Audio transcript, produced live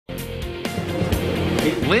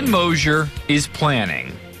Lynn Mosier is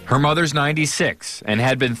planning. Her mother's 96 and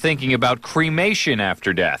had been thinking about cremation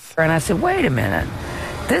after death. And I said, wait a minute,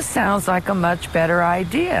 this sounds like a much better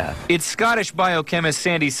idea. It's Scottish biochemist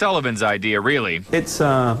Sandy Sullivan's idea, really. It's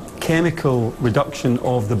a chemical reduction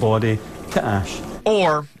of the body to ash.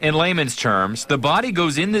 Or, in layman's terms, the body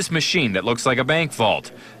goes in this machine that looks like a bank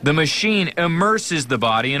vault. The machine immerses the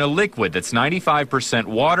body in a liquid that's 95%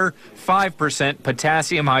 water, 5%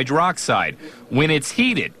 potassium hydroxide. When it's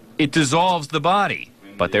heated, it dissolves the body.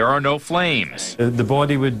 But there are no flames. The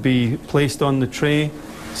body would be placed on the tray,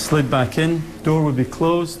 slid back in, door would be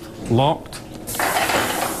closed, locked.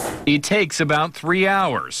 It takes about 3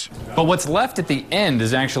 hours. But what's left at the end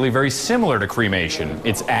is actually very similar to cremation.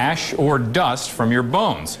 It's ash or dust from your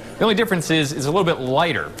bones. The only difference is it's a little bit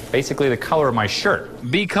lighter, basically the color of my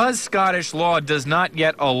shirt. Because Scottish law does not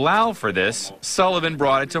yet allow for this, Sullivan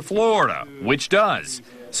brought it to Florida, which does.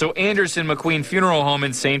 So Anderson McQueen Funeral Home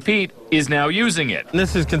in St. Pete is now using it.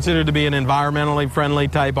 This is considered to be an environmentally friendly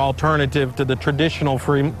type alternative to the traditional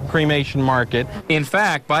cremation market. In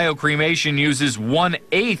fact, biocremation uses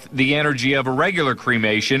 1/8 the energy of a regular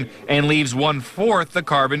cremation and leaves 1/4 the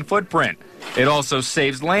carbon footprint. It also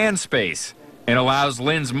saves land space and allows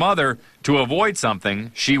Lynn's mother to avoid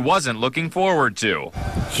something she wasn't looking forward to.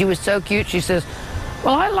 She was so cute, she says,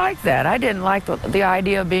 well, I like that. I didn't like the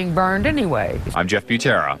idea of being burned anyway. I'm Jeff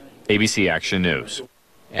Butera, ABC Action News.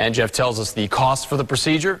 And Jeff tells us the cost for the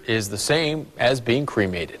procedure is the same as being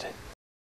cremated.